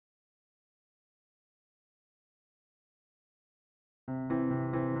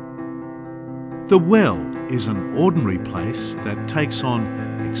The well is an ordinary place that takes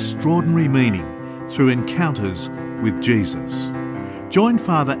on extraordinary meaning through encounters with Jesus. Join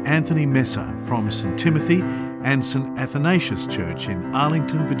Father Anthony Messeh from St. Timothy and St. Athanasius Church in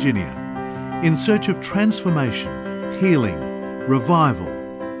Arlington, Virginia, in search of transformation, healing, revival,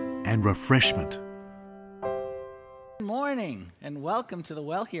 and refreshment. Good morning and welcome to the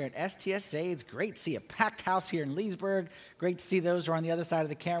well here at STSA. It's great to see a packed house here in Leesburg. Great to see those who are on the other side of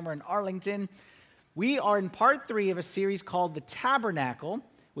the camera in Arlington. We are in part 3 of a series called The Tabernacle,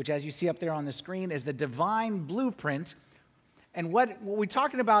 which, as you see up there on the screen, is the divine blueprint. And what we're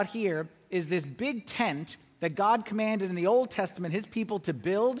talking about here is this big tent that God commanded in the Old Testament his people to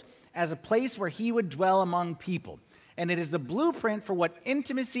build as a place where he would dwell among people. And it is the blueprint for what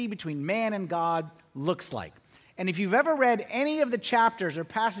intimacy between man and God looks like. And if you've ever read any of the chapters or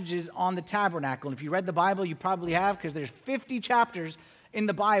passages on the tabernacle, and if you read the Bible, you probably have, because there's 50 chapters in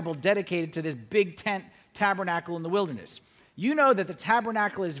the Bible dedicated to this big tent tabernacle in the wilderness. You know that the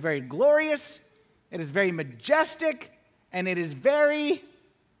tabernacle is very glorious, it is very majestic, and it is very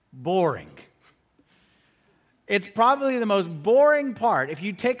boring. It's probably the most boring part. If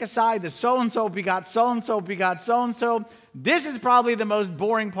you take aside the so-and-so begot so-and-so begot so-and-so, this is probably the most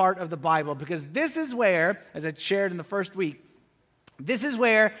boring part of the Bible, because this is where, as I shared in the first week, this is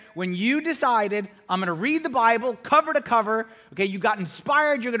where, when you decided, I'm going to read the Bible cover to cover, okay, you got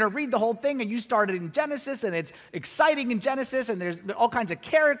inspired, you're going to read the whole thing, and you started in Genesis, and it's exciting in Genesis, and there's all kinds of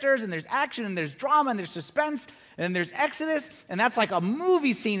characters, and there's action, and there's drama, and there's suspense, and then there's Exodus, and that's like a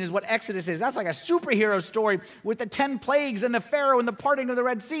movie scene is what Exodus is. That's like a superhero story with the 10 plagues, and the Pharaoh, and the parting of the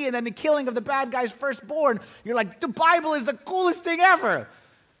Red Sea, and then the killing of the bad guy's firstborn. You're like, the Bible is the coolest thing ever.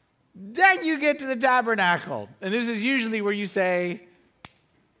 Then you get to the tabernacle, and this is usually where you say,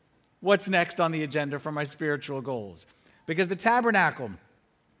 what's next on the agenda for my spiritual goals? Because the tabernacle,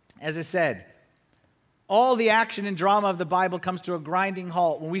 as I said, all the action and drama of the Bible comes to a grinding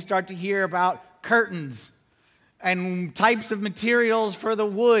halt when we start to hear about curtains and types of materials for the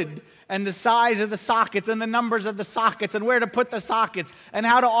wood and the size of the sockets and the numbers of the sockets and where to put the sockets and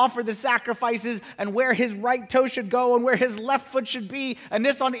how to offer the sacrifices and where his right toe should go and where his left foot should be and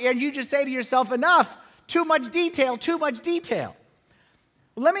this on the air. And you just say to yourself, enough, too much detail, too much detail.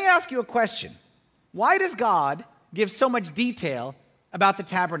 Let me ask you a question. Why does God give so much detail about the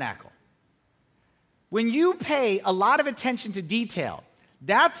tabernacle? When you pay a lot of attention to detail,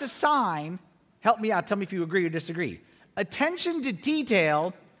 that's a sign, help me out, tell me if you agree or disagree. Attention to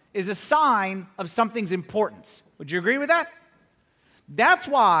detail is a sign of something's importance. Would you agree with that? That's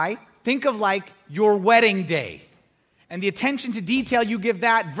why, think of like your wedding day and the attention to detail you give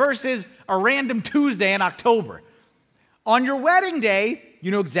that versus a random Tuesday in October. On your wedding day,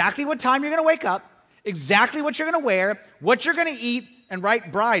 you know exactly what time you're going to wake up, exactly what you're going to wear, what you're going to eat, and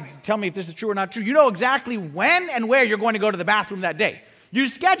right, brides, tell me if this is true or not true. You know exactly when and where you're going to go to the bathroom that day. You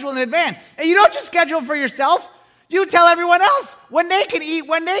schedule in advance. And you don't just schedule for yourself. You tell everyone else when they can eat,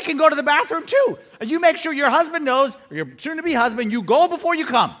 when they can go to the bathroom too. And you make sure your husband knows, or your soon-to-be husband, you go before you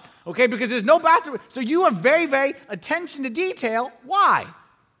come, okay? Because there's no bathroom. So you are very, very attention to detail. Why?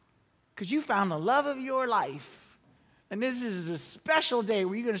 Because you found the love of your life. And this is a special day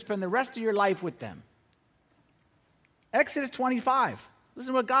where you're going to spend the rest of your life with them. Exodus 25.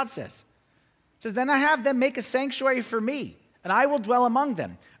 Listen to what God says. It says, then I have them make a sanctuary for me, and I will dwell among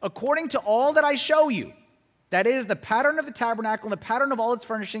them, according to all that I show you. That is the pattern of the tabernacle and the pattern of all its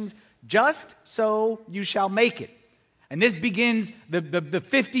furnishings, just so you shall make it. And this begins the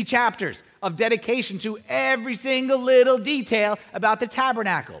 50 chapters of dedication to every single little detail about the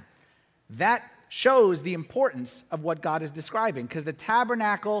tabernacle. That shows the importance of what God is describing, because the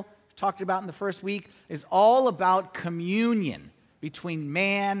tabernacle, talked about in the first week, is all about communion between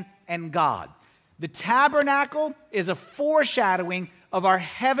man and God. The tabernacle is a foreshadowing of our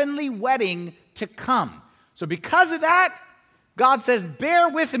heavenly wedding to come. So because of that, God says, bear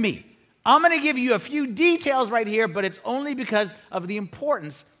with me. I'm going to give you a few details right here, but it's only because of the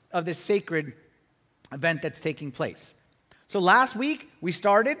importance of this sacred event that's taking place. So last week, we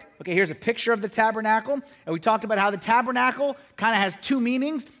started, okay, here's a picture of the tabernacle, and we talked about how the tabernacle kind of has two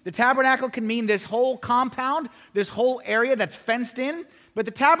meanings. The tabernacle can mean this whole compound, this whole area that's fenced in, but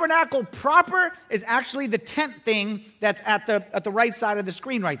the tabernacle proper is actually the tent thing that's at the right side of the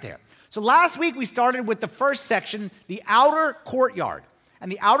screen right there. So last week, we started with the first section, the outer courtyard.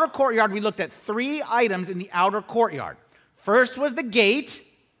 And the outer courtyard, we looked at 3 items in the outer courtyard. First was the gate,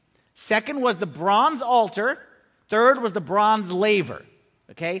 second was the bronze altar, third was the bronze laver,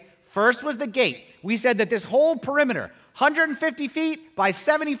 okay? First was the gate. We said that this whole perimeter, 150 feet by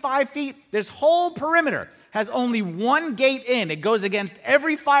 75 feet. This whole perimeter has only one gate in. It goes against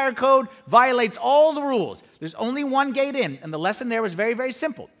every fire code, violates all the rules. There's only one gate in. And the lesson there was very, very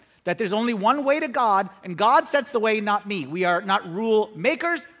simple. That there's only one way to God, and God sets the way, not me. We are not rule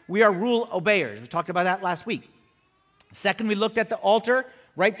makers, we are rule obeyers. We talked about that last week. Second, we looked at the altar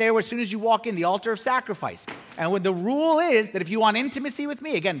right there as soon as you walk in, the altar of sacrifice. And when the rule is that if you want intimacy with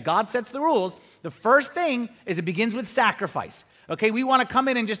me, again, God sets the rules, the first thing is it begins with sacrifice. Okay, we want to come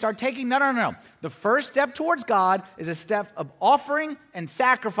in and just start taking, no. The first step towards God is a step of offering and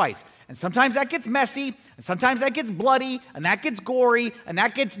sacrifice. And sometimes that gets messy, and sometimes that gets bloody, and that gets gory, and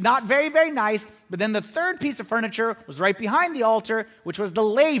that gets not very, very nice. But then the third piece of furniture was right behind the altar, which was the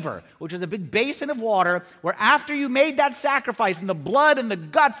laver, which was a big basin of water, where after you made that sacrifice, and the blood and the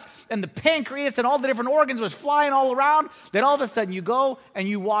guts and the pancreas and all the different organs was flying all around, then all of a sudden you go and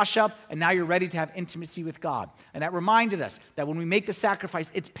you wash up, and now you're ready to have intimacy with God. And that reminded us that when we make the sacrifice,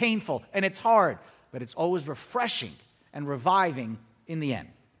 it's painful and it's hard, but it's always refreshing and reviving in the end.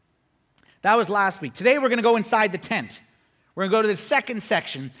 That was last week. Today we're going to go inside the tent. We're going to go to the second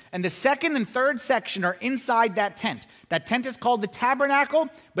section, and the second and third section are inside that tent. That tent is called the Tabernacle,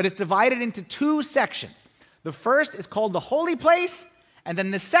 but it's divided into two sections. The first is called the Holy Place, and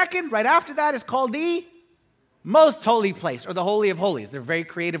then the second, right after that, is called the Most Holy Place, or the Holy of Holies. They're very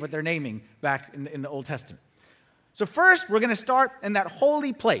creative with their naming back in the Old Testament. So first, we're going to start in that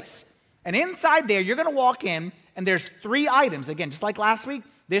holy place. And inside there, you're going to walk in, and there's 3 items. Again, just like last week,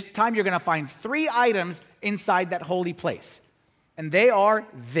 this time you're going to find 3 items inside that holy place. And they are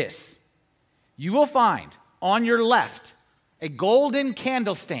this. You will find on your left a golden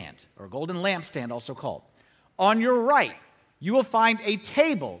candlestand, or a golden lampstand also called. On your right, you will find a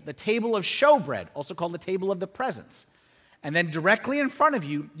table, the table of showbread, also called the table of the presence. And then directly in front of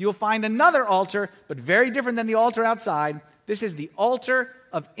you, you'll find another altar, but very different than the altar outside. This is the altar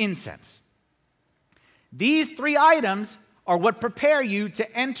of incense. These 3 items are what prepare you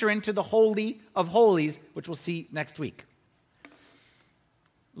to enter into the Holy of Holies, which we'll see next week.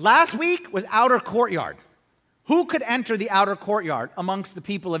 Last week was outer courtyard. Who could enter the outer courtyard amongst the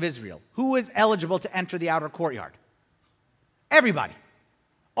people of Israel? Who was eligible to enter the outer courtyard? Everybody.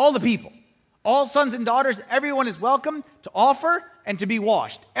 All the people. All sons and daughters, everyone is welcome to offer and to be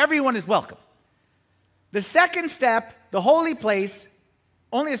washed. Everyone is welcome. The second step, the holy place,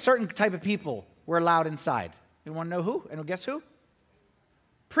 only a certain type of people were allowed inside. You want to know who? And guess who?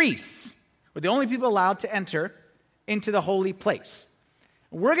 Priests were the only people allowed to enter into the holy place.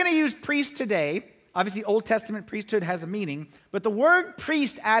 We're going to use priest today. Obviously, Old Testament priesthood has a meaning, but the word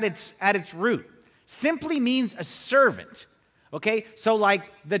priest at its root simply means a servant. Okay, so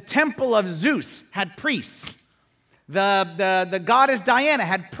like the temple of Zeus had priests. The goddess Diana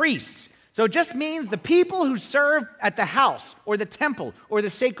had priests. So it just means the people who serve at the house or the temple or the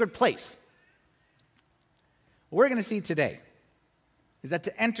sacred place. What we're going to see today is that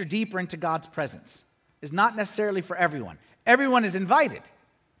to enter deeper into God's presence is not necessarily for everyone. Everyone is invited,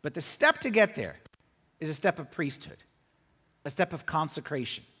 but the step to get there is a step of priesthood, a step of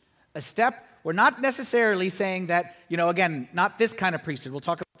consecration, a step. We're not necessarily saying that, again, not this kind of priesthood. We'll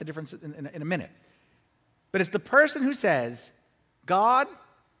talk about the difference in a minute. But it's the person who says, God,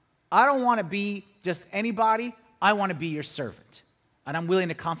 I don't want to be just anybody. I want to be your servant. And I'm willing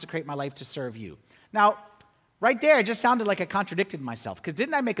to consecrate my life to serve you. Now, right there, it just sounded like I contradicted myself. Because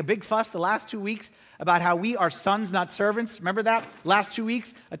didn't I make a big fuss the last 2 weeks about how we are sons, not servants? Remember that? Last 2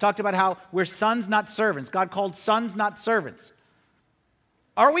 weeks, I talked about how we're sons, not servants. God called sons, not servants.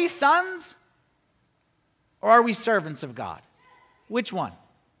 Are we sons? Or are we servants of God? Which one?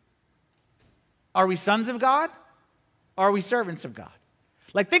 Are we sons of God? Or are we servants of God?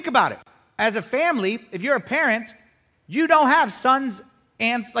 Like, think about it. As a family, if you're a parent, you don't have sons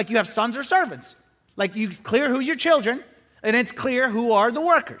and like you have sons or servants. Like, you clear who's your children, and it's clear who are the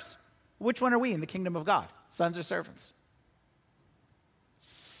workers. Which one are we in the kingdom of God? Sons or servants?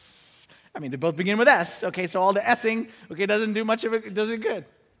 I mean, they both begin with S. Okay, so all the S-ing, okay, doesn't do much of it, does it good.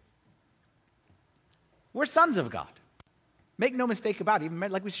 We're sons of God. Make no mistake about it. Even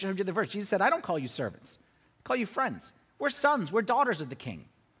like we showed you the verse, Jesus said, I don't call you servants. I call you friends. We're sons. We're daughters of the King.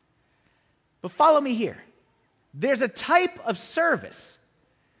 But follow me here. There's a type of service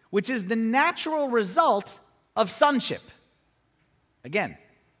which is the natural result of sonship. Again,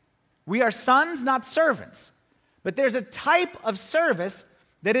 we are sons, not servants. But there's a type of service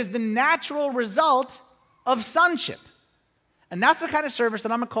that is the natural result of sonship. And that's the kind of service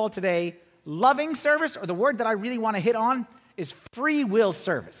that I'm going to call today loving service, or the word that I really want to hit on is free will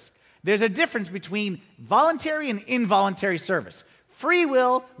service. There's a difference between voluntary and involuntary service. Free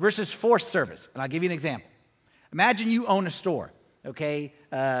will versus forced service. And I'll give you an example. Imagine you own a store, okay,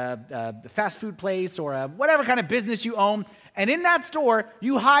 a fast food place or whatever kind of business you own, and in that store,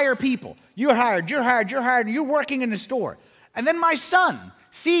 you hire people. You're hired, and you're working in the store. And then my son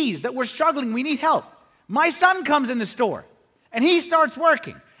sees that we're struggling, we need help. My son comes in the store, and he starts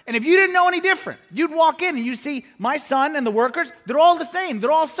working. And if you didn't know any different, you'd walk in and you see my son and the workers, they're all the same,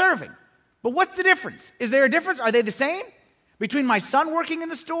 they're all serving. But what's the difference? Is there a difference? Are they the same? Between my son working in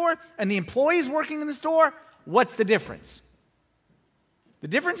the store and the employees working in the store, what's the difference? The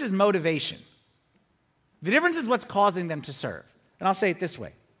difference is motivation. The difference is what's causing them to serve. And I'll say it this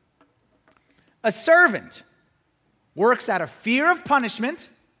way. A servant works out of fear of punishment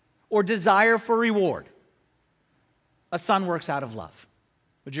or desire for reward. A son works out of love.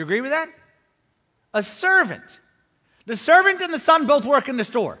 Would you agree with that? A servant. The servant and the son both work in the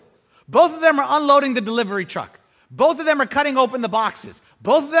store. Both of them are unloading the delivery truck. Both of them are cutting open the boxes.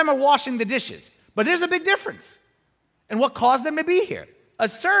 Both of them are washing the dishes. But there's a big difference. And what caused them to be here? A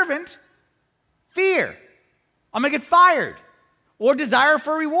servant, fear. I'm going to get fired. Or desire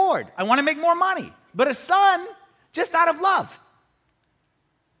for reward. I want to make more money. But a son, just out of love.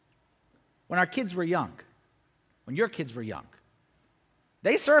 When our kids were young, when your kids were young,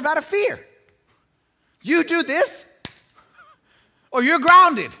 they serve out of fear. You do this, or you're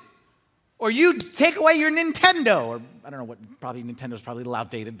grounded. Or you take away your Nintendo, or I don't know what, probably Nintendo's probably a little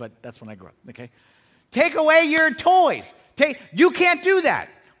outdated, but that's when I grew up, okay? Take away your toys. You can't do that.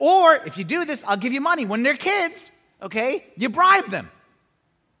 Or if you do this, I'll give you money. When they're kids, okay, you bribe them.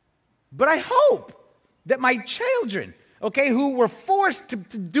 But I hope that my children, okay, who were forced to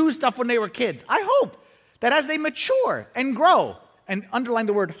do stuff when they were kids, I hope that as they mature and grow, and underline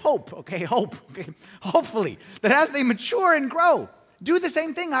the word hope, okay, hope, okay, hopefully, that as they mature and grow, do the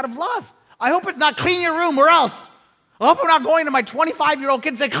same thing out of love. I hope it's not clean your room or else. I hope I'm not going to my 25-year-old kid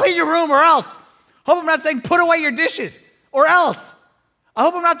and saying, clean your room or else. I hope I'm not saying, put away your dishes or else. I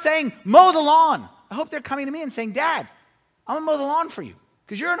hope I'm not saying, mow the lawn. I hope they're coming to me and saying, Dad, I'm going to mow the lawn for you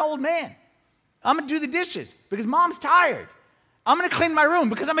because you're an old man. I'm going to do the dishes because Mom's tired. I'm going to clean my room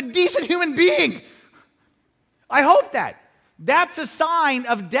because I'm a decent human being. I hope that. That's a sign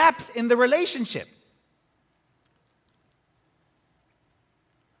of depth in the relationship.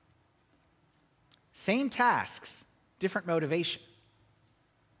 Same tasks, different motivation.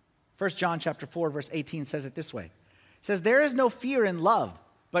 1 John chapter 4, verse 18 says it this way. It says, there is no fear in love,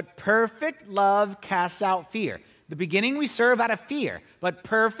 but perfect love casts out fear. The beginning we serve out of fear, but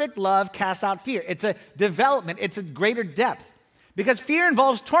perfect love casts out fear. It's a development. It's a greater depth. Because fear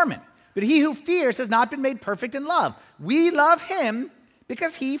involves torment. But he who fears has not been made perfect in love. We love him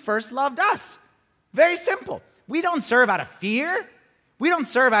because he first loved us. Very simple. We don't serve out of fear. We don't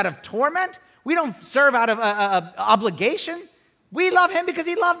serve out of torment. We don't serve out of obligation. We love him because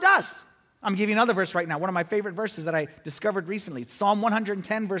he loved us. I'm giving you another verse right now, one of my favorite verses that I discovered recently. It's Psalm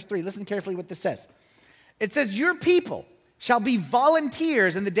 110, verse 3. Listen carefully what this says. It says, your people shall be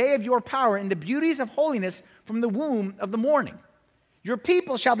volunteers in the day of your power in the beauties of holiness from the womb of the morning. Your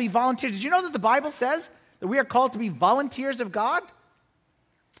people shall be volunteers. Did you know that the Bible says that we are called to be volunteers of God?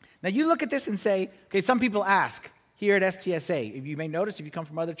 Now you look at this and say, okay, some people ask here at STSA, you may notice if you come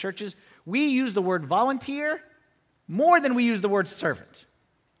from other churches, we use the word volunteer more than we use the word servant.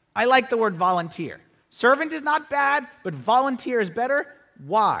 I like the word volunteer. Servant is not bad, but volunteer is better.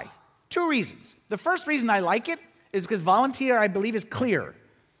 Why? Two reasons. The first reason I like it is because volunteer, I believe, is clearer.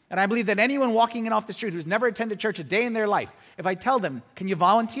 And I believe that anyone walking in off the street who's never attended church a day in their life, if I tell them, can you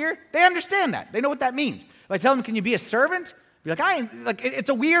volunteer? They understand that. They know what that means. If I tell them, can you be a servant? Be like, it's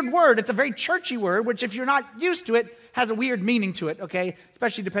a weird word. It's a very churchy word, which if you're not used to it, has a weird meaning to it, okay?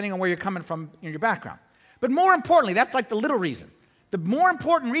 Especially depending on where you're coming from in your background. But more importantly, that's like the little reason. The more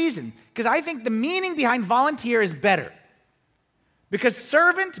important reason, because I think the meaning behind volunteer is better. Because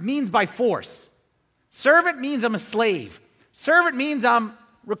servant means by force. Servant means I'm a slave. Servant means I'm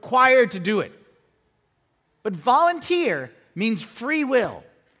required to do it. But volunteer means free will,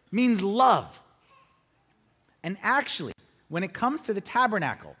 means love. And actually, when it comes to the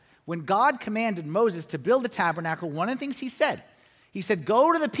tabernacle, when God commanded Moses to build the tabernacle, one of the things he said,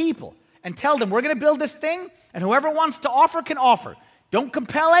 go to the people and tell them, we're going to build this thing, and whoever wants to offer can offer. Don't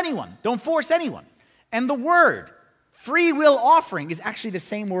compel anyone. Don't force anyone. And the word, free will offering, is actually the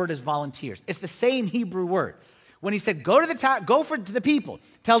same word as volunteers. It's the same Hebrew word. When he said, go to the people,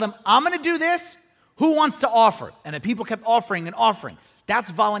 tell them, I'm going to do this, who wants to offer? And the people kept offering and offering.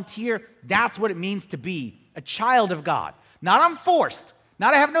 That's volunteer. That's what it means to be a child of God. Not I'm forced,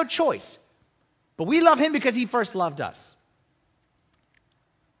 not I have no choice. But we love him because he first loved us.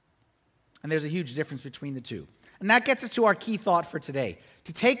 And there's a huge difference between the two. And that gets us to our key thought for today.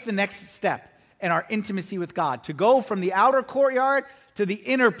 To take the next step and our intimacy with God. To go from the outer courtyard to the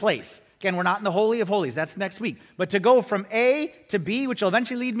inner place. Again, we're not in the Holy of Holies. That's next week. But to go from A to B, which will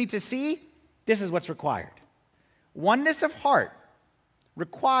eventually lead me to C, this is what's required. Oneness of heart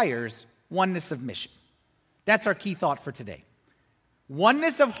requires oneness of mission. That's our key thought for today.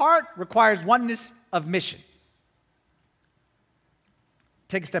 Oneness of heart requires oneness of mission.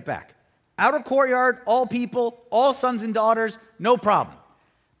 Take a step back. Outer courtyard, all people, all sons and daughters, no problem.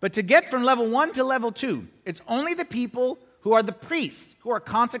 But to get from level 1 to level 2, it's only the people who are the priests, who are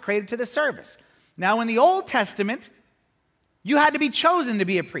consecrated to the service. Now, in the Old Testament, you had to be chosen to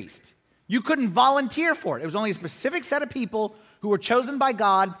be a priest. You couldn't volunteer for it. It was only a specific set of people who were chosen by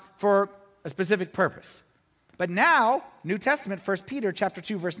God for a specific purpose. But now, New Testament, 1 Peter chapter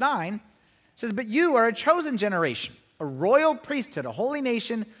 2, verse 9, says, "But you are a chosen generation, a royal priesthood, a holy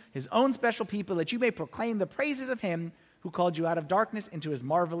nation, his own special people, that you may proclaim the praises of him who called you out of darkness into his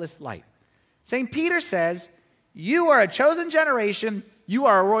marvelous light." St. Peter says, you are a chosen generation, you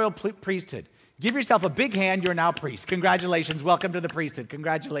are a royal priesthood. Give yourself a big hand, you're now a priest. Congratulations, welcome to the priesthood.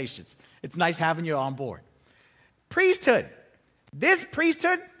 Congratulations. It's nice having you on board. Priesthood. This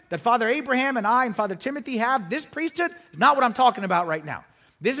priesthood that Father Abraham and I and Father Timothy have, this priesthood is not what I'm talking about right now.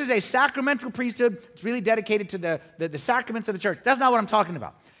 This is a sacramental priesthood. It's really dedicated to the sacraments of the church. That's not what I'm talking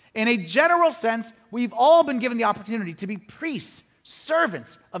about. In a general sense, we've all been given the opportunity to be priests,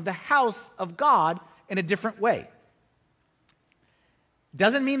 servants of the house of God in a different way.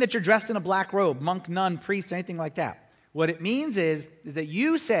 Doesn't mean that you're dressed in a black robe, monk, nun, priest, anything like that. What it means is that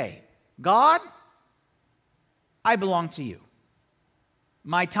you say, God, I belong to you.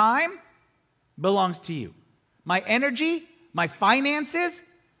 My time belongs to you. My energy, my finances,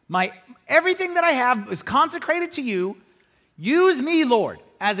 everything that I have is consecrated to you. Use me, Lord,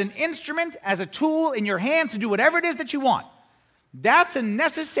 as an instrument, as a tool in your hand to do whatever it is that you want. That's a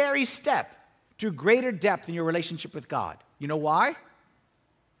necessary step to greater depth in your relationship with God. You know why?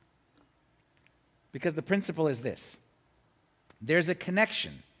 Because the principle is this. There's a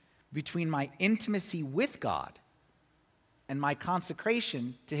connection between my intimacy with God and my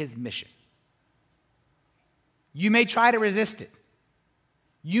consecration to his mission. You may try to resist it.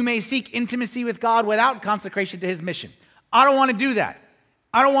 You may seek intimacy with God without consecration to his mission. I don't want to do that.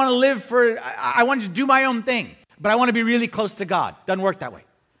 I don't want to live I want to do my own thing, but I want to be really close to God. Doesn't work that way.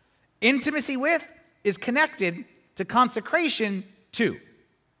 Intimacy with is connected to consecration to.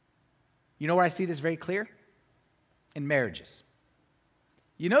 You know where I see this very clear? In marriages.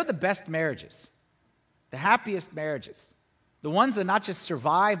 You know the best marriages, the happiest marriages, the ones that not just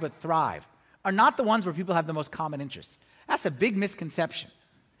survive but thrive, are not the ones where people have the most common interests. That's a big misconception.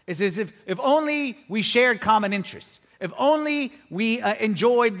 It's as if only we shared common interests, if only we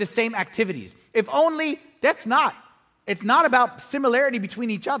enjoyed the same activities, if only, it's not about similarity between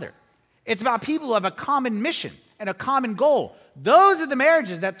each other. It's about people who have a common mission and a common goal. Those are the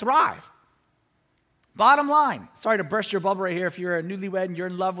marriages that thrive. Bottom line, sorry to burst your bubble right here if you're a newlywed and you're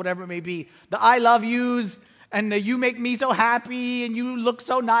in love, whatever it may be. The I love yous and you make me so happy and you look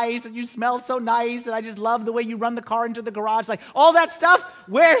so nice and you smell so nice and I just love the way you run the car into the garage. Like all that stuff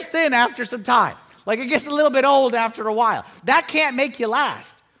wears thin after some time. Like it gets a little bit old after a while. That can't make you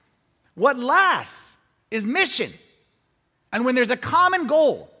last. What lasts is mission. And when there's a common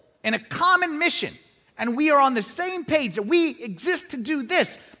goal and a common mission and we are on the same page that we exist to do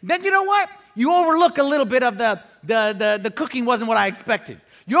this, then you know what? You overlook a little bit of the cooking wasn't what I expected.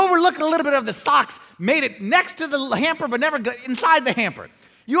 You overlook a little bit of the socks made it next to the hamper but never got inside the hamper.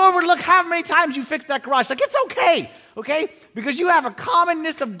 You overlook how many times you fixed that garage. Like, it's okay? Because you have a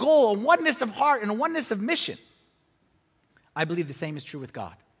commonness of goal, a oneness of heart, and a oneness of mission. I believe the same is true with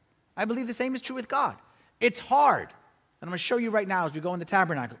God. It's hard. And I'm going to show you right now as we go in the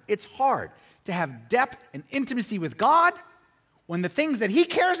tabernacle. It's hard to have depth and intimacy with God when the things that he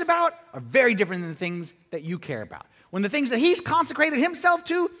cares about are very different than the things that you care about. When the things that he's consecrated himself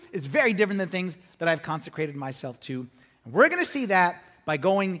to is very different than things that I've consecrated myself to. And we're going to see that by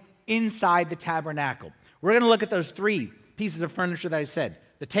going inside the tabernacle. We're going to look at those three pieces of furniture that I said.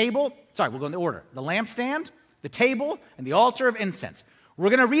 The table, we'll go in the order. The lampstand, the table, and the altar of incense. We're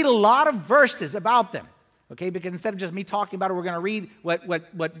going to read a lot of verses about them. Okay, because instead of just me talking about it, we're going to read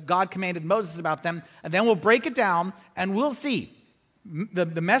what God commanded Moses about them, and then we'll break it down, and we'll see.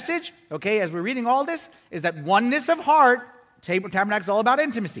 The message, okay, as we're reading all this, is that oneness of heart, tabernacle is all about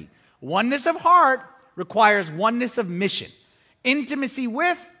intimacy. Oneness of heart requires oneness of mission. Intimacy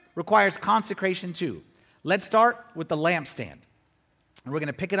with requires consecration to. Let's start with the lampstand. And we're going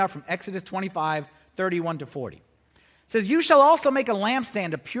to pick it up from Exodus 25, 31 to 40. It says, you shall also make a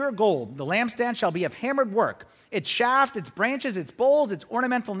lampstand of pure gold. The lampstand shall be of hammered work. Its shaft, its branches, its bowls, its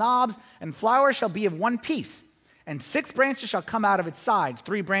ornamental knobs, and flowers shall be of one piece. And 6 branches shall come out of its sides,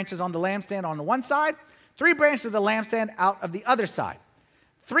 3 branches on the lampstand on the one side, 3 branches of the lampstand out of the other side.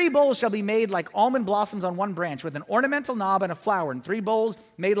 3 bowls shall be made like almond blossoms on one branch, with an ornamental knob and a flower, and 3 bowls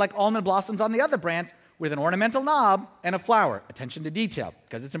made like almond blossoms on the other branch, with an ornamental knob and a flower. Attention to detail,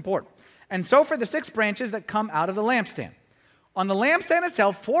 because it's important. And so for the 6 branches that come out of the lampstand. On the lampstand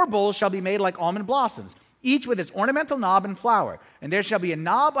itself, 4 bowls shall be made like almond blossoms, each with its ornamental knob and flower. And there shall be a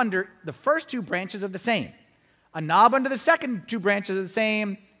knob under the first 2 branches of the same, a knob under the second 2 branches of the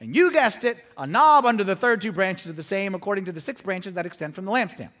same, and you guessed it, a knob under the third 2 branches of the same, according to the 6 branches that extend from the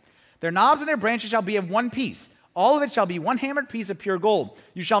lampstand. Their knobs and their branches shall be of one piece. All of it shall be one hammered piece of pure gold.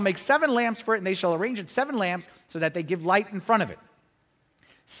 You shall make 7 lamps for it, and they shall arrange it 7 lamps so that they give light in front of it.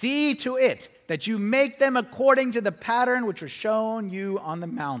 See to it that you make them according to the pattern which was shown you on the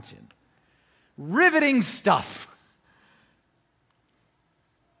mountain. Riveting stuff.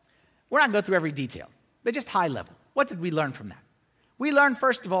 We're not going to go through every detail, but just high level. What did we learn from that? We learned,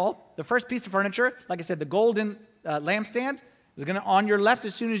 first of all, the first piece of furniture, like I said, the golden lampstand, is going to on your left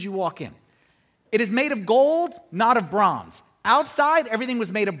as soon as you walk in. It is made of gold, not of bronze. Outside, everything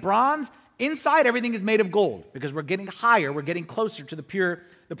was made of bronze. Inside, everything is made of gold, because we're getting higher, we're getting closer to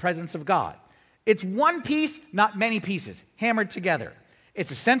the presence of God. It's one piece, not many pieces, hammered together. It's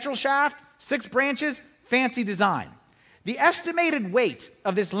a central shaft, 6 branches, fancy design. The estimated weight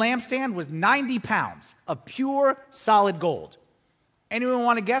of this lampstand was 90 pounds of pure, solid gold. Anyone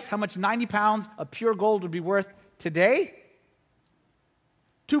want to guess how much 90 pounds of pure gold would be worth today?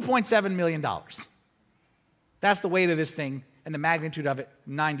 $2.7 million. That's the weight of this thing and the magnitude of it,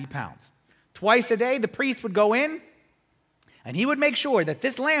 90 pounds. Twice a day, the priest would go in, and he would make sure that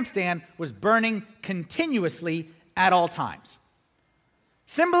this lampstand was burning continuously at all times.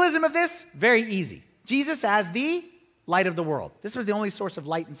 Symbolism of this, very easy. Jesus as the light of the world. This was the only source of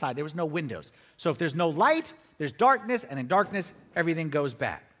light inside. There was no windows. So if there's no light, there's darkness, and in darkness, everything goes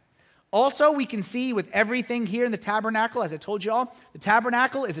bad. Also, we can see with everything here in the tabernacle, as I told you all, the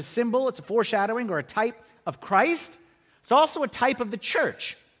tabernacle is a symbol, it's a foreshadowing or a type of Christ. It's also a type of the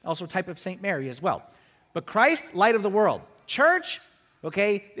church, also a type of St. Mary as well. But Christ, light of the world. Church,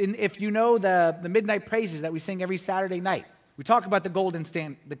 okay, if you know the midnight praises that we sing every Saturday night, we talk about the golden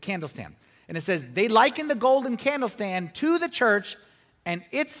stand, the candle stand. And it says, they liken the golden candlestand to the church and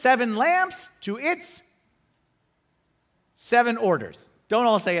its 7 lamps to its 7 orders. Don't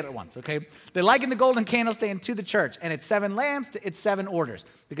all say it at once, okay? They liken the golden candlestand to the church and its 7 lamps to its 7 orders,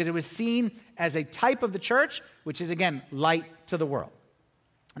 because it was seen as a type of the church, which is, again, light to the world.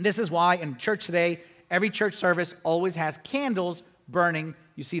 And this is why in church today, every church service always has candles burning.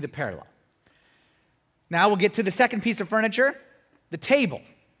 You see the parallel. Now we'll get to the second piece of furniture, the table.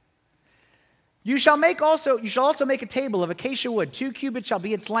 You shall also make a table of acacia wood. 2 cubits shall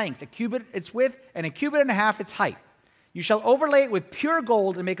be its length, a cubit its width, and a cubit and a half its height. You shall overlay it with pure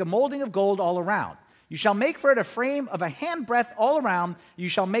gold and make a molding of gold all around. You shall make for it a frame of a handbreadth all around. You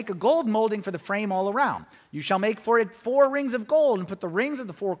shall make a gold molding for the frame all around. You shall make for it 4 rings of gold and put the rings at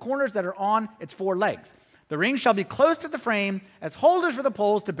the 4 corners that are on its 4 legs. The rings shall be close to the frame as holders for the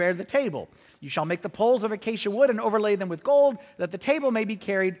poles to bear the table. You shall make the poles of acacia wood and overlay them with gold, that the table may be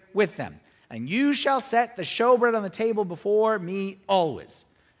carried with them. And you shall set the showbread on the table before me always.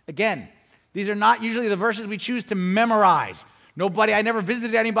 Again, these are not usually the verses we choose to memorize. I never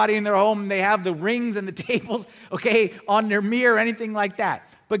visited anybody in their home, and they have the rings and the tables, okay, on their mirror or anything like that.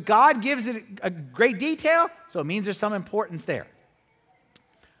 But God gives it a great detail, so it means there's some importance there.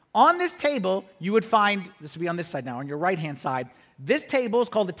 On this table, you would find, this would be on this side now, on your right-hand side, this table is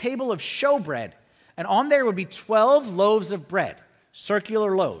called the table of showbread. And on there would be 12 loaves of bread,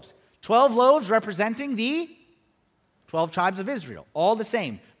 circular loaves. 12 loaves representing the 12 tribes of Israel, all the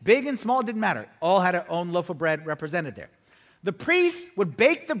same. Big and small, didn't matter. All had their own loaf of bread represented there. The priests would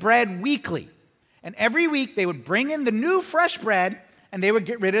bake the bread weekly. And every week they would bring in the new fresh bread and they would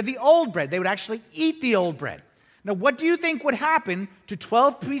get rid of the old bread. They would actually eat the old bread. Now, what do you think would happen to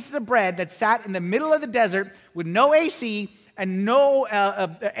 12 pieces of bread that sat in the middle of the desert with no AC and no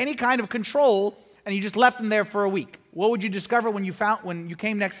any kind of control, and you just left them there for a week? What would you discover when you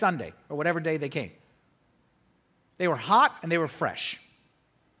came next Sunday or whatever day they came? They were hot and they were fresh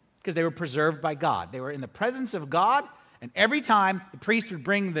because they were preserved by God. They were in the presence of God, and every time the priest would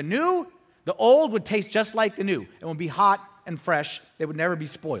bring the new, the old would taste just like the new and would be hot and fresh. They would never be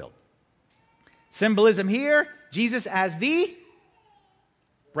spoiled. Symbolism here, Jesus as the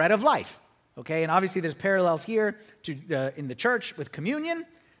bread of life. Okay, and obviously there's parallels here to in the church with communion,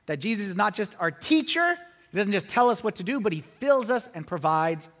 that Jesus is not just our teacher, He doesn't just tell us what to do, but he fills us and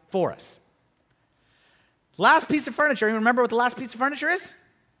provides for us. Last piece of furniture. You remember what the last piece of furniture is?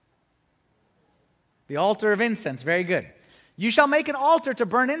 The altar of incense. Very good. You shall make an altar to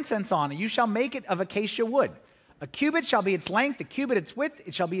burn incense on, and you shall make it of acacia wood. A cubit shall be its length, a cubit its width.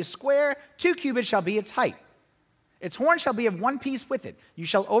 It shall be a square. 2 cubits shall be its height. Its horn shall be of one piece with it. You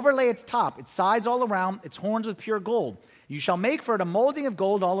shall overlay its top, its sides all around, its horns with pure gold. You shall make for it a molding of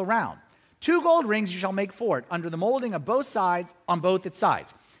gold all around. 2 gold rings you shall make for it, under the molding of both sides, on both its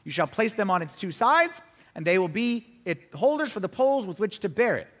sides. You shall place them on its 2 sides, and they will be holders for the poles with which to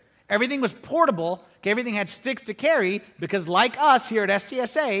bear it. Everything was portable. Everything had sticks to carry because, like us here at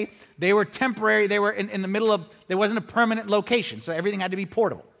STSA, they were temporary. They were in the middle of, there wasn't a permanent location, so everything had to be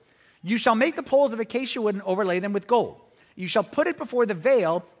portable. You shall make the poles of acacia wood and overlay them with gold. You shall put it before the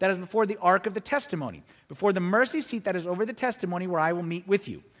veil that is before the ark of the testimony, before the mercy seat that is over the testimony where I will meet with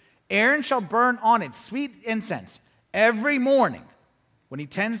you. Aaron shall burn on it sweet incense every morning. When he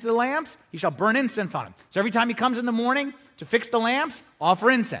tends the lamps, he shall burn incense on them. So every time he comes in the morning to fix the lamps, offer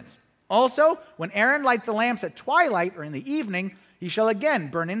incense. Also, when Aaron lights the lamps at twilight or in the evening, he shall again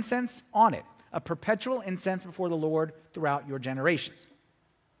burn incense on it, a perpetual incense before the Lord throughout your generations.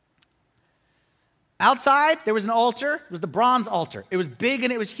 Outside, there was an altar. It was the bronze altar. It was big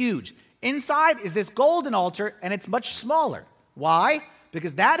and it was huge. Inside is this golden altar, and it's much smaller. Why?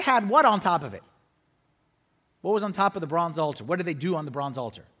 Because that had what on top of it? What was on top of the bronze altar? What did they do on the bronze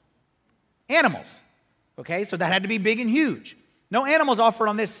altar? Animals. Okay, so that had to be big and huge. No animals offered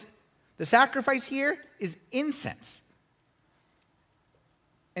on this. The sacrifice here is incense.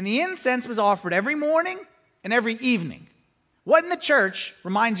 And the incense was offered every morning and every evening. What in the church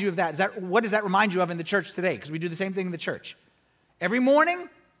reminds you of that? What does that remind you of in the church today? Because we do the same thing in the church. Every morning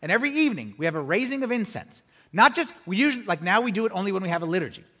and every evening, we have a raising of incense. Not just, we usually, like now we do it only when we have a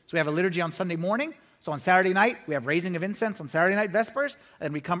liturgy. So we have a liturgy on Sunday morning. So on Saturday night, we have raising of incense on Saturday night vespers.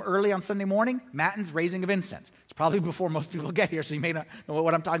 And we come early on Sunday morning, matins, raising of incense. It's probably before most people get here, so you may not know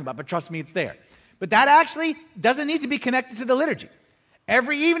what I'm talking about, but trust me, it's there. But that actually doesn't need to be connected to the liturgy.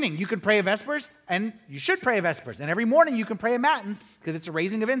 Every evening you can pray a vespers, and you should pray a vespers. And every morning you can pray a matins, because it's a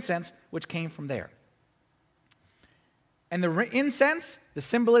raising of incense, which came from there. And the incense, the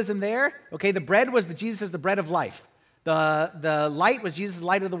symbolism there, okay, the bread was Jesus is the bread of life. The light was Jesus'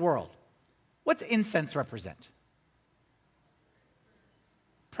 light of the world. What's incense represent?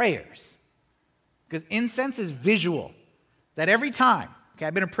 Prayers. Because incense is visual. That every time, okay,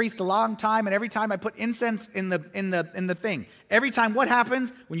 I've been a priest a long time, and every time I put incense in the thing, every time what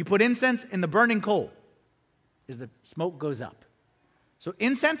happens when you put incense in the burning coal is the smoke goes up. So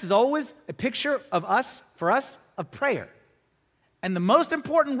incense is always a picture of us, for us, of prayer. And the most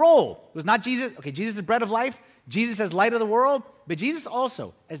important role was not Jesus. Okay, Jesus is bread of life. Jesus as light of the world. But Jesus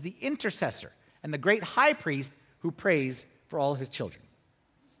also as the intercessor and the great high priest who prays for all of his children.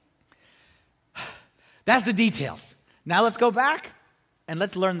 That's the details. Now let's go back and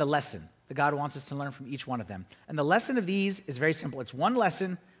let's learn the lesson that God wants us to learn from each one of them. And the lesson of these is very simple. It's one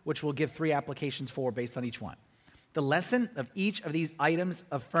lesson, which we'll give 3 applications for based on each one. The lesson of each of these items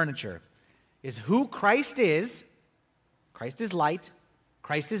of furniture is who Christ is. Christ is light.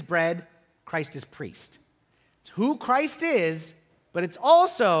 Christ is bread. Christ is priest. It's who Christ is, but it's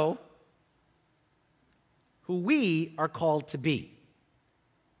also who we are called to be.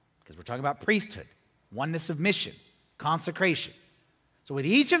 Because we're talking about priesthood, oneness of mission, consecration. So with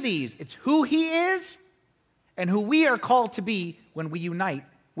each of these, it's who he is and who we are called to be when we unite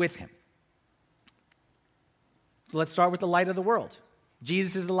with him. So let's start with the light of the world.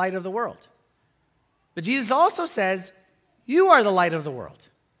 Jesus is the light of the world. But Jesus also says, you are the light of the world.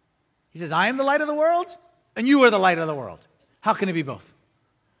 He says, I am the light of the world, and you are the light of the world. How can it be both?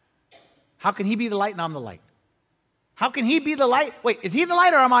 How can he be the light and I'm the light? How can he be the light? Wait, is he the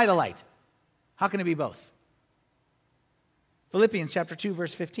light or am I the light? How can it be both? Philippians chapter 2,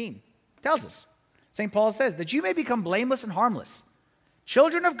 verse 15 tells us. St. Paul says, that you may become blameless and harmless,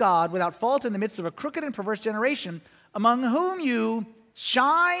 children of God without fault in the midst of a crooked and perverse generation, among whom you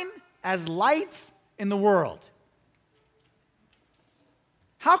shine as lights in the world.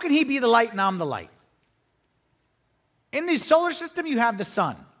 How can he be the light and I'm the light? In the solar system, you have the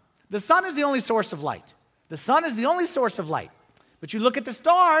sun. The sun is the only source of light. The sun is the only source of light. But you look at the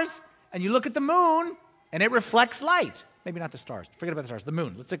stars, and you look at the moon, and it reflects light. Maybe not the stars. Forget about the stars. The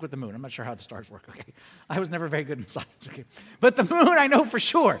moon. Let's stick with the moon. I'm not sure how the stars work, okay? I was never very good in science, okay? But the moon, I know for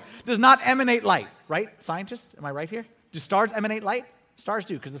sure, does not emanate light, right? Scientists, am I right here? Do stars emanate light? Stars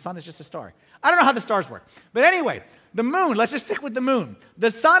do, because the sun is just a star. I don't know how the stars work. But anyway, the moon, let's just stick with the moon. The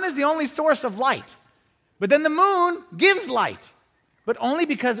sun is the only source of light. But then the moon gives light. but only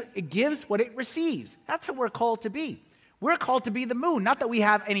because it gives what it receives. That's how we're called to be. We're called to be the moon, not that we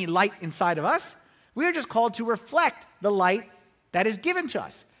have any light inside of us. We are just called to reflect the light that is given to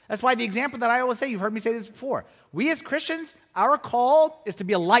us. That's why the example that I always say, you've heard me say this before, we as Christians, our call is to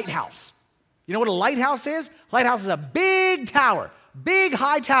be a lighthouse. You know what a lighthouse is? A lighthouse is a big tower, big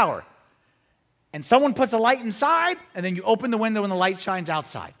high tower. And someone puts a light inside, and then you open the window and the light shines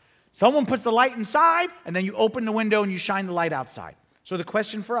outside. Someone puts the light inside, and then you open the window and you shine the light outside. So the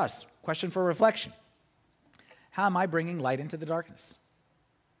question for us, question for reflection, how am I bringing light into the darkness?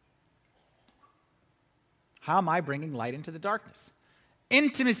 How am I bringing light into the darkness?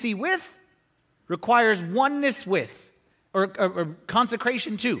 Intimacy with requires oneness with, or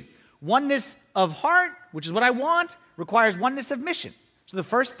consecration to. Oneness of heart, which is what I want, requires oneness of mission. So the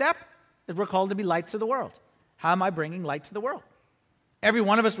first step is we're called to be lights of the world. How am I bringing light to the world? Every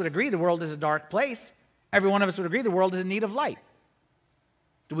one of us would agree the world is a dark place. Every one of us would agree the world is in need of light.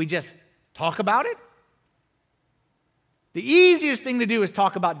 Do we just talk about it? The easiest thing to do is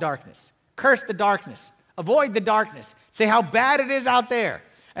talk about darkness. Curse the darkness. Avoid the darkness. Say how bad it is out there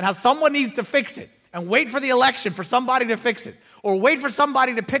and how someone needs to fix it, and wait for the election for somebody to fix it, or wait for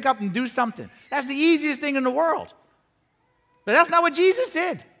somebody to pick up and do something. That's the easiest thing in the world. But that's not what Jesus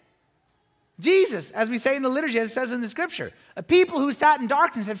did. Jesus, as we say in the liturgy, as it says in the scripture, a people who sat in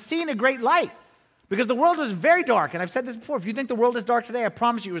darkness have seen a great light, because the world was very dark. And I've said this before, if you think the world is dark today, I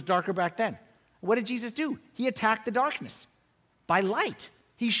promise you it was darker back then. What did Jesus do? He attacked the darkness by light.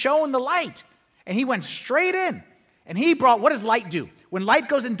 He shone the light, and he went straight in. And he brought, what does light do? When light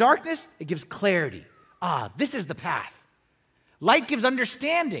goes in darkness, it gives clarity. This is the path. Light gives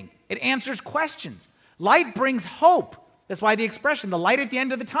understanding. It answers questions. Light brings hope. That's why the expression, the light at the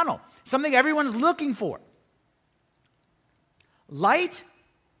end of the tunnel, something everyone's looking for. Light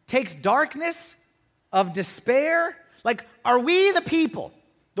takes darkness of despair. Like, are we the people?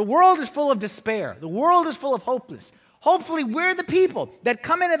 The world is full of despair. The world is full of hopelessness. Hopefully, we're the people that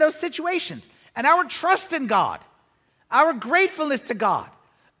come into those situations, and our trust in God, our gratefulness to God,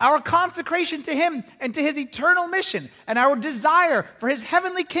 our consecration to Him and to His eternal mission, and our desire for His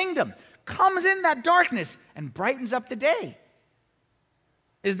heavenly kingdom comes in that darkness and brightens up the day.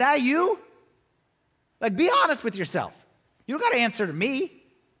 Is that you? Like, be honest with yourself. You don't got to answer to me.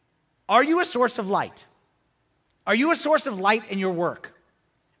 Are you a source of light? Are you a source of light in your work?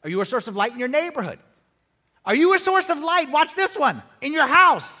 Are you a source of light in your neighborhood? Are you a source of light, watch this one, in your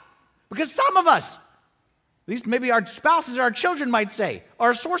house? Because some of us, at least maybe our spouses or our children might say,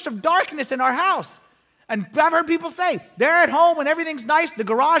 are a source of darkness in our house. And I've heard people say, they're at home when everything's nice, the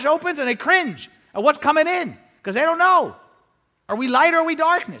garage opens and they cringe at what's coming in because they don't know. Are we light or are we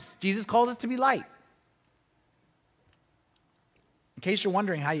darkness? Jesus calls us to be light. In case you're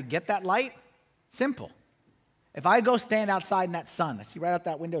wondering how you get that light, simple. If I go stand outside in that sun, I see right out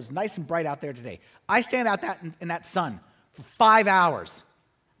that window, it's nice and bright out there today. I stand out in that sun for 5 hours.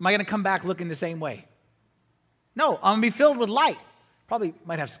 Am I going to come back looking the same way? No, I'm going to be filled with light. Probably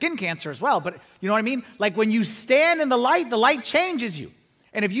might have skin cancer as well, but you know what I mean? Like when you stand in the light changes you.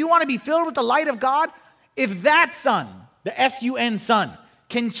 And if you want to be filled with the light of God, if that sun, the S-U-N sun,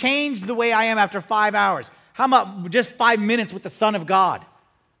 can change the way I am after 5 hours, how about just 5 minutes with the Son of God?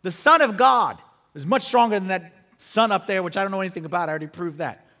 The Son of God is much stronger than that sun up there, which I don't know anything about. I already proved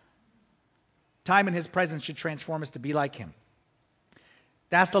that. Time in His presence should transform us to be like Him.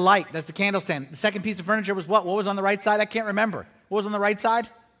 That's the light. That's the candle stand. The second piece of furniture was what? What was on the right side? I can't remember. What was on the right side?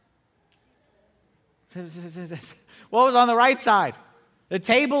 What was on the right side? The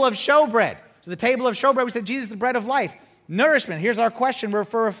table of showbread. So the table of showbread, we said Jesus is the bread of life. Nourishment. Here's our question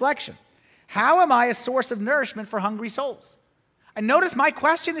for reflection. How am I a source of nourishment for hungry souls? And notice my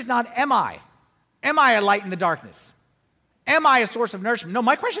question is not am I? Am I a light in the darkness? Am I a source of nourishment? No,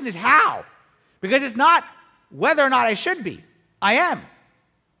 my question is how. Because it's not whether or not I should be. I am.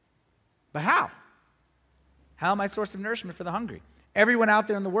 But how? How am I a source of nourishment for the hungry? Everyone out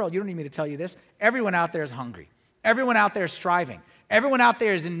there in the world, you don't need me to tell you this, everyone out there is hungry. Everyone out there is striving. Everyone out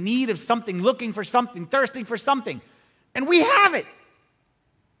there is in need of something, looking for something, thirsting for something. And we have it.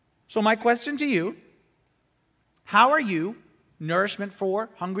 So my question to you, how are you nourishment for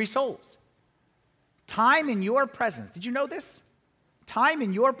hungry souls? Time in your presence. Did you know this? Time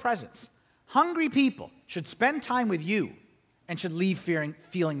in your presence. Hungry people should spend time with you and should leave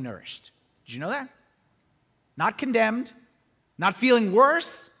feeling nourished. Did you know that? Not condemned, not feeling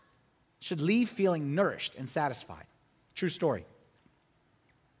worse, should leave feeling nourished and satisfied. True story.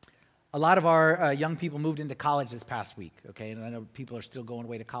 A lot of our young people moved into college this past week, okay? And I know people are still going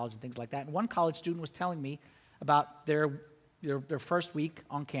away to college and things like that. And one college student was telling me about their first week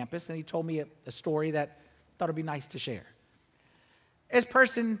on campus, and he told me a story that I thought would be nice to share. this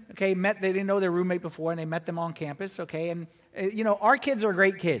person, okay, they didn't know their roommate before, and they met them on campus, okay, and, our kids are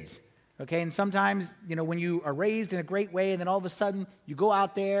great kids, okay, and sometimes, when you are raised in a great way, and then all of a sudden, you go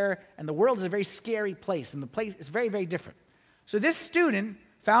out there, and the world is a very scary place, and the place is very, very different. So this student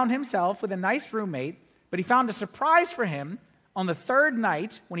found himself with a nice roommate, but he found a surprise for him on the third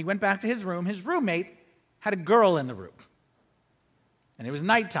night when he went back to his room. His roommate had a girl in the room, and it was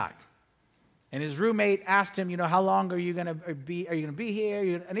nighttime. And his roommate asked him, how long are you going to be? Are you going to be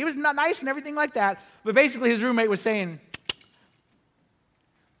here? And he was not nice and everything like that. But basically, his roommate was saying,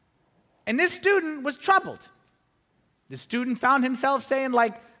 and this student was troubled. The student found himself saying,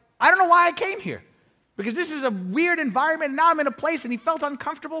 I don't know why I came here, because this is a weird environment. And now I'm in a place, and he felt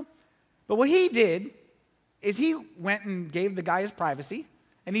uncomfortable. But what he did is he went and gave the guy his privacy,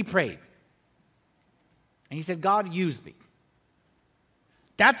 and he prayed. And he said, God, use me.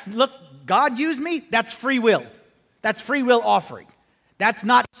 God used me, that's free will. That's free will offering. That's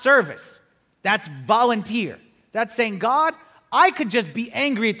not service. That's volunteer. That's saying, God, I could just be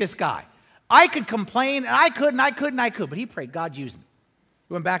angry at this guy. I could complain, and I could. But he prayed, God, use me.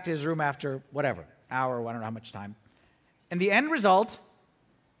 He went back to his room after hour, I don't know how much time. And the end result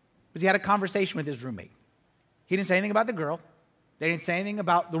was he had a conversation with his roommate. He didn't say anything about the girl. They didn't say anything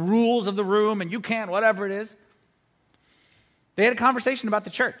about the rules of the room, and you can't, whatever it is. They had a conversation about the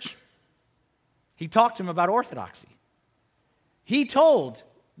church. He talked to him about orthodoxy. He told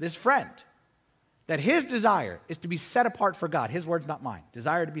this friend that his desire is to be set apart for God. His words, not mine.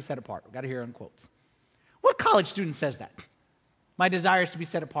 Desire to be set apart. We've got to hear in quotes. What college student says that? My desire is to be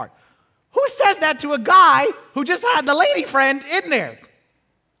set apart. Who says that to a guy who just had the lady friend in there?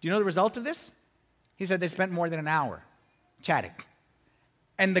 Do you know the result of this? He said they spent more than an hour chatting.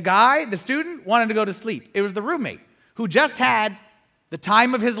 And the student, wanted to go to sleep. It was the roommate who just had the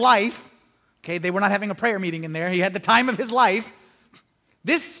time of his life. Okay, they were not having a prayer meeting in there. He had the time of his life.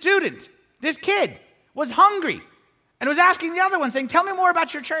 This student, this kid, was hungry and was asking the other one, saying, tell me more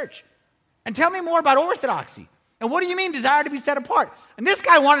about your church and tell me more about orthodoxy. And what do you mean desire to be set apart? And this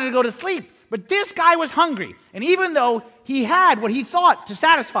guy wanted to go to sleep, but this guy was hungry. And even though he had what he thought to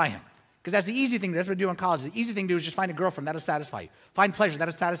satisfy him, because that's the easy thing, that's what we do in college. The easy thing to do is just find a girlfriend, that'll satisfy you. Find pleasure,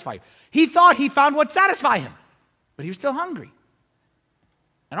 that'll satisfy you. He thought he found what satisfied him, but he was still hungry.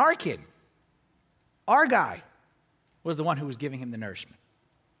 And our kid, our guy, was the one who was giving him the nourishment.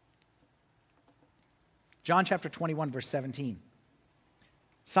 John chapter 21, verse 17.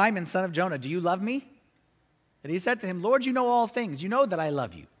 Simon, son of Jonah, do you love me? And he said to him, Lord, you know all things. You know that I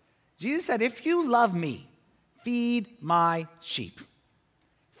love you. Jesus said, if you love me, feed my sheep.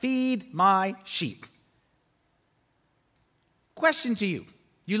 Feed my sheep. Question to you.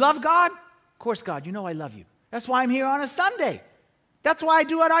 You love God? Of course, God, you know I love you. That's why I'm here on a Sunday. That's why I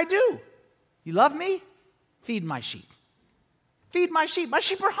do what I do. You love me? Feed my sheep. Feed my sheep. My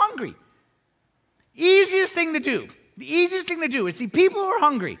sheep are hungry. Easiest thing to do. The easiest thing to do is see people who are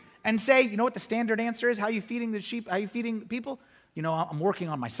hungry and say, you know what the standard answer is? How are you feeding the sheep? How are you feeding people? I'm working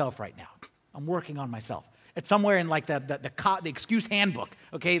on myself right now. I'm working on myself. It's somewhere in like the excuse handbook,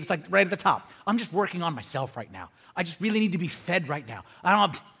 okay? It's like right at the top. I'm just working on myself right now. I just really need to be fed right now.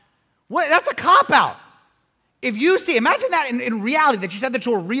 That's a cop-out. If you see, imagine that in reality, that you said that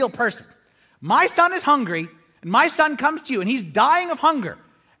to a real person. My son is hungry, and my son comes to you, and he's dying of hunger.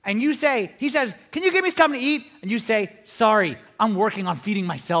 And he says, can you give me something to eat? And you say, sorry, I'm working on feeding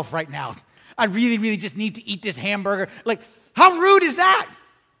myself right now. I really, really just need to eat this hamburger. Like, how rude is that?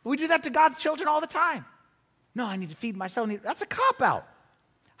 We do that to God's children all the time. No, I need to feed myself. That's a cop-out.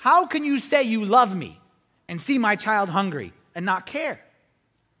 How can you say you love me and see my child hungry and not care?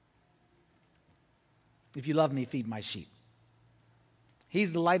 If you love me, feed my sheep.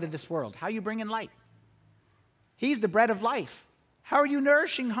 He's the light of this world. How are you bringing light? He's the bread of life. How are you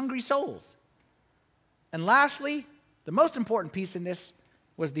nourishing hungry souls? And lastly, the most important piece in this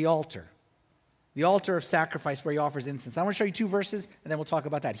was the altar. The altar of sacrifice where he offers incense. I want to show you two verses, and then we'll talk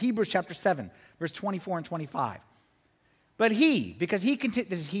about that. Hebrews chapter 7, verse 24 and 25. But he, because he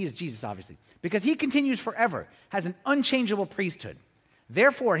continues, he is Jesus, obviously. Because he continues forever, has an unchangeable priesthood.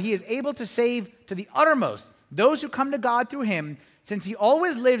 Therefore, he is able to save to the uttermost those who come to God through him, since he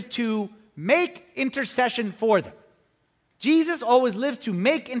always lives to make intercession for them. Jesus always lives to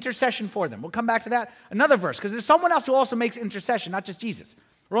make intercession for them. We'll come back to that. Another verse, because there's someone else who also makes intercession, not just Jesus.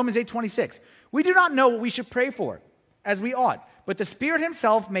 Romans 8:26. We do not know what we should pray for as we ought, but the Spirit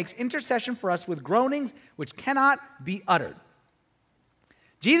himself makes intercession for us with groanings which cannot be uttered.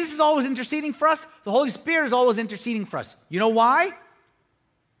 Jesus is always interceding for us. The Holy Spirit is always interceding for us. You know why?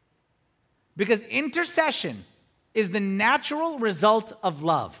 Because intercession is the natural result of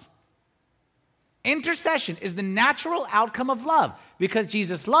love. Intercession is the natural outcome of love. Because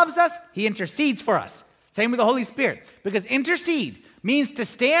Jesus loves us, he intercedes for us. Same with the Holy Spirit. Because intercede means to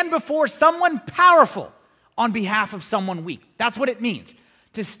stand before someone powerful on behalf of someone weak. That's what it means.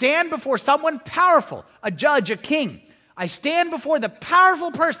 To stand before someone powerful, a judge, a king. I stand before the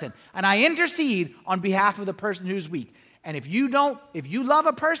powerful person and I intercede on behalf of the person who's weak. And if you love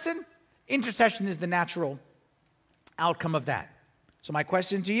a person, intercession is the natural outcome of that. So my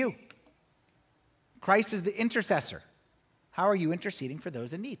question to you, Christ is the intercessor. How are you interceding for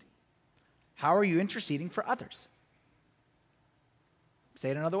those in need? How are you interceding for others? Say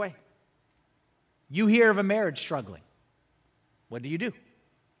it another way. You hear of a marriage struggling. What do?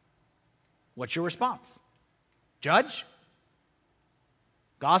 What's your response? Judge?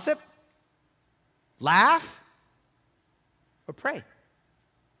 Gossip? Laugh? Or pray?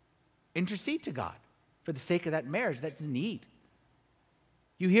 Intercede to God for the sake of that marriage that's in need.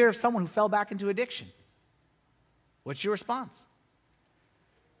 You hear of someone who fell back into addiction. What's your response?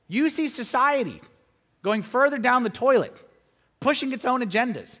 You see society going further down the toilet, pushing its own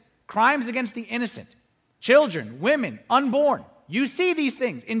agendas, crimes against the innocent, children, women, unborn. You see these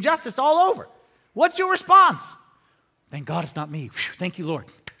things, injustice all over. What's your response? Thank God it's not me. Whew, thank you, Lord.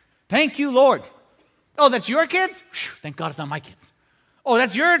 Thank you, Lord. Oh, that's your kids? Whew, thank God it's not my kids. Oh,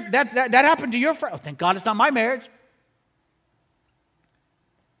 that happened to your friend. Oh, thank God it's not my marriage.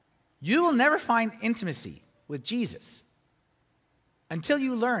 You will never find intimacy with Jesus until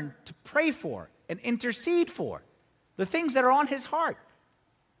you learn to pray for and intercede for the things that are on his heart.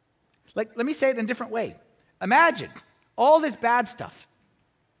 Like, let me say it in a different way. Imagine all this bad stuff,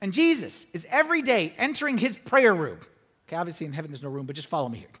 and Jesus is every day entering his prayer room. Okay, obviously in heaven there's no room, but just follow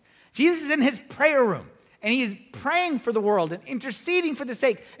me here. Jesus is in his prayer room, and he is praying for the world and interceding for the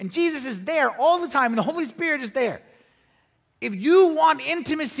sake, and Jesus is there all the time, and the Holy Spirit is there. If you want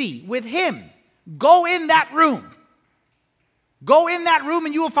intimacy with him, go in that room. Go in that room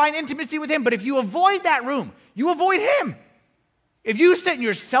and you will find intimacy with him. But if you avoid that room, you avoid him. If you sit in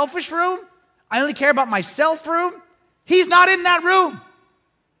your selfish room, I only care about myself room, he's not in that room.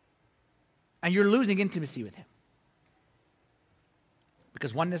 And you're losing intimacy with him.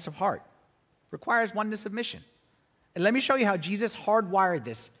 Because oneness of heart requires oneness of mission. And let me show you how Jesus hardwired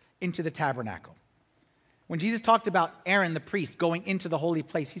this into the tabernacle. When Jesus talked about Aaron the priest going into the holy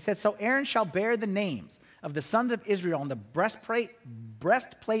place, he said, "So Aaron shall bear the names of the sons of Israel on the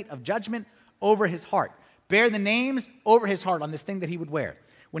breastplate of judgment over his heart." Bear the names over his heart on this thing that he would wear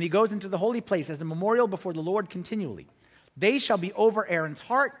when he goes into the holy place as a memorial before the Lord continually. They shall be over Aaron's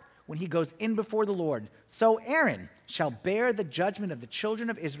heart when he goes in before the Lord. So Aaron shall bear the judgment of the children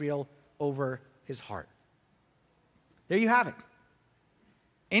of Israel over his heart. There you have it.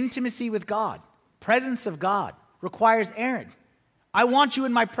 Intimacy with God. Presence of God requires Aaron. I want you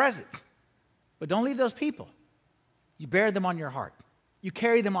in my presence. But don't leave those people. You bear them on your heart. You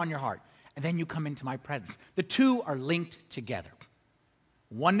carry them on your heart. And then you come into my presence. The two are linked together.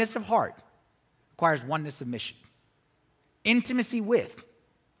 Oneness of heart requires oneness of mission. Intimacy with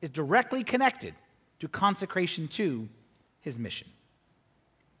is directly connected to consecration to his mission.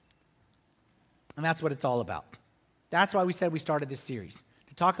 And that's what it's all about. That's why we said we started this series.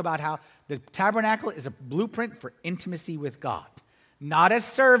 To talk about how the tabernacle is a blueprint for intimacy with God. Not as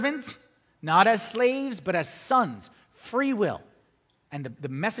servants, not as slaves, but as sons, free will. And the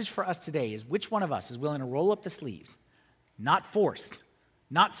message for us today is which one of us is willing to roll up the sleeves, not forced,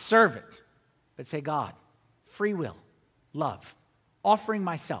 not servant, but say, God, free will, love, offering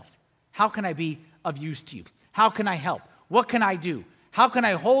myself. How can I be of use to you? How can I help? What can I do? How can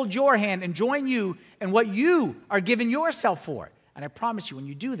I hold your hand and join you in what you are giving yourself for? And I promise you, when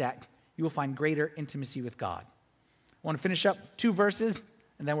you do that, you will find greater intimacy with God. I want to finish up 2 verses,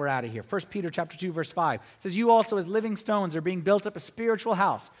 and then we're out of here. 1 Peter chapter 2, verse 5 says, "You also as living stones are being built up a spiritual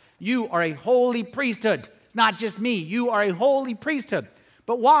house. You are a holy priesthood." It's not just me. You are a holy priesthood.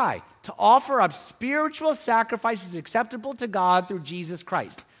 But why? To offer up spiritual sacrifices acceptable to God through Jesus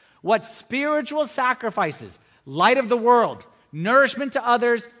Christ. What spiritual sacrifices? Light of the world, nourishment to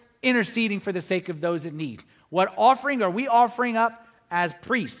others, interceding for the sake of those in need. What offering are we offering up as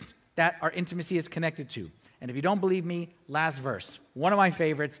priests that our intimacy is connected to? And if you don't believe me, last verse, one of my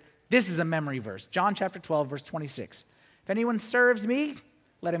favorites. This is a memory verse. John chapter 12, verse 26. "If anyone serves me,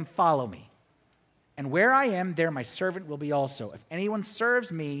 let him follow me. And where I am, there my servant will be also. If anyone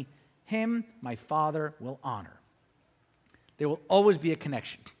serves me, him my Father will honor." There will always be a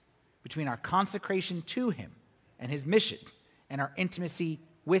connection between our consecration to him and his mission and our intimacy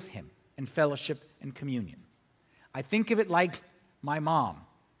with him and fellowship and communion. I think of it like my mom.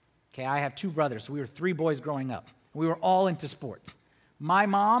 Okay, I have 2 brothers, so we were 3 boys growing up. We were all into sports. My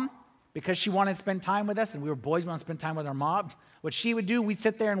mom because she wanted to spend time with us, and we were boys, we wanted to spend time with our mom. What she would do, we'd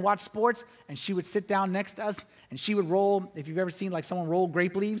sit there and watch sports, and she would sit down next to us, and she would roll, if you've ever seen like someone roll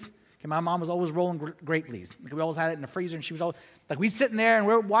grape leaves, okay, my mom was always rolling grape leaves. Like, we always had it in the freezer, and she was always, like, we'd sit in there, and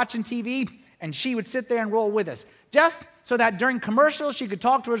we're watching TV, and she would sit there and roll with us, just so that during commercials, she could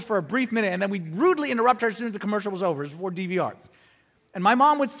talk to us for a brief minute, and then we'd rudely interrupt her as soon as the commercial was over. It was before DVRs. And my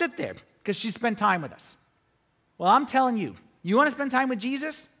mom would sit there, because she spent time with us. Well, I'm telling you, you want to spend time with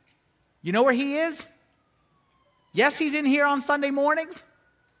Jesus? You know where he is? Yes, he's in here on Sunday mornings,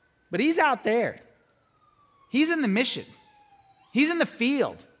 but he's out there. He's in the mission. He's in the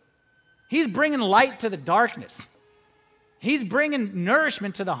field. He's bringing light to the darkness. He's bringing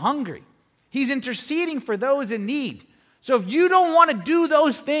nourishment to the hungry. He's interceding for those in need. So if you don't want to do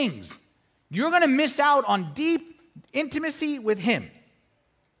those things, you're going to miss out on deep intimacy with him.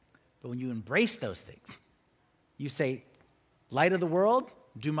 But when you embrace those things, you say, light of the world,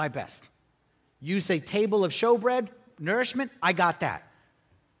 do my best. You say table of showbread, nourishment, I got that.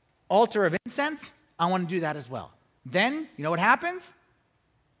 Altar of incense, I want to do that as well. Then, you know what happens?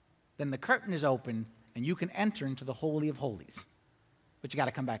 Then the curtain is open and you can enter into the Holy of Holies. But you got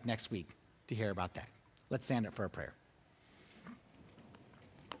to come back next week to hear about that. Let's stand up for a prayer.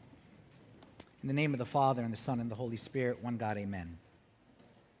 In the name of the Father, and the Son, and the Holy Spirit, one God, amen.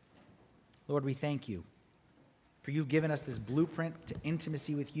 Lord, we thank you. For you've given us this blueprint to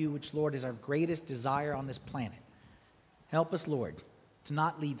intimacy with you, which, Lord, is our greatest desire on this planet. Help us, Lord, to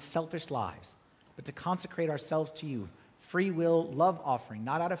not lead selfish lives, but to consecrate ourselves to you. Free will, love offering,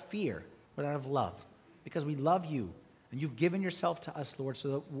 not out of fear, but out of love. Because we love you, and you've given yourself to us, Lord, so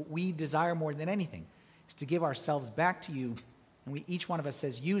that what we desire more than anything is to give ourselves back to you. And each one of us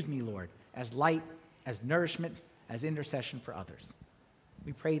says, use me, Lord, as light, as nourishment, as intercession for others.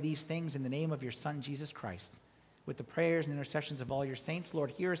 We pray these things in the name of your Son, Jesus Christ. With the prayers and intercessions of all your saints, Lord,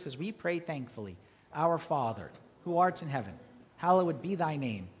 hear us as we pray thankfully. Our Father, who art in heaven, hallowed be thy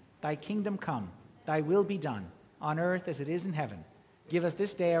name. Thy kingdom come, thy will be done, on earth as it is in heaven. Give us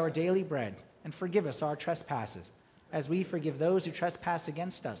this day our daily bread, and forgive us our trespasses, as we forgive those who trespass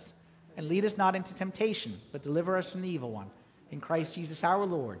against us. And lead us not into temptation, but deliver us from the evil one. In Christ Jesus our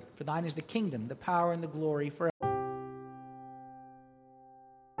Lord, for thine is the kingdom, the power, and the glory forever.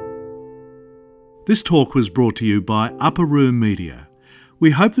 This talk was brought to you by Upper Room Media. We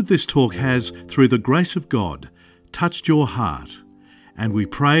hope that this talk has, through the grace of God, touched your heart, and we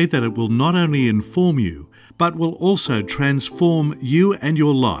pray that it will not only inform you, but will also transform you and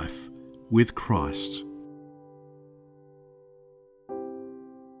your life with Christ.